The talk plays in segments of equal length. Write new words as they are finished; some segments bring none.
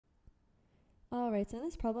Alright, so in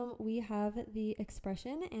this problem we have the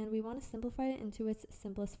expression and we want to simplify it into its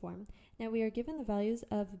simplest form. Now we are given the values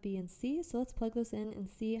of b and c, so let's plug those in and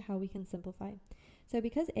see how we can simplify. So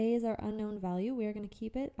because a is our unknown value, we are going to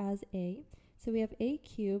keep it as a. So we have a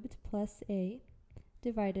cubed plus a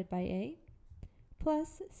divided by a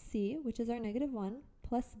plus c, which is our -1,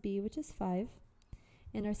 plus b, which is 5.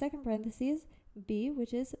 And our second parentheses, b,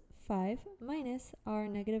 which is 5, minus our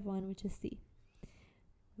 -1, which is c,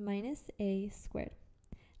 minus a squared.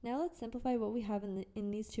 Now let's simplify what we have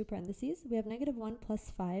in these two parentheses. We have -1 plus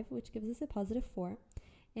 5, which gives us a positive 4.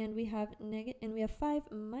 And we have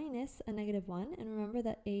 5 minus a -1, and remember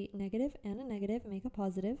that a negative and a negative make a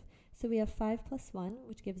positive, so we have 5 plus 1,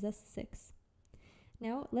 which gives us 6.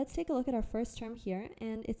 Now let's take a look at our first term here,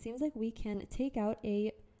 and it seems like we can take out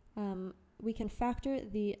we can factor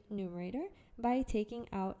the numerator by taking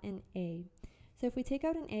out an a. So if we take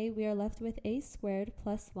out an a, we are left with a squared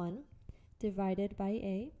plus 1 divided by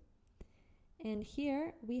a, and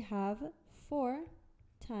here we have 4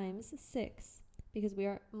 times 6, because we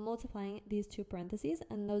are multiplying these two parentheses,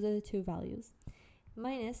 and those are the two values,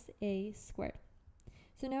 minus a squared.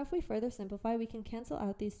 So now if we further simplify, we can cancel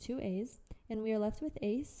out these two a's, and we are left with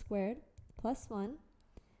a squared plus 1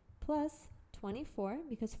 plus 24,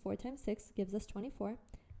 because 4 times 6 gives us 24,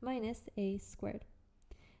 minus a squared.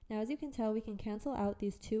 Now as you can tell, we can cancel out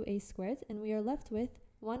these two a squareds, and we are left with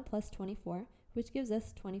 1 plus 24, which gives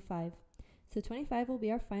us 25. So 25 will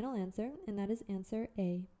be our final answer, and that is answer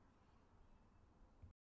A.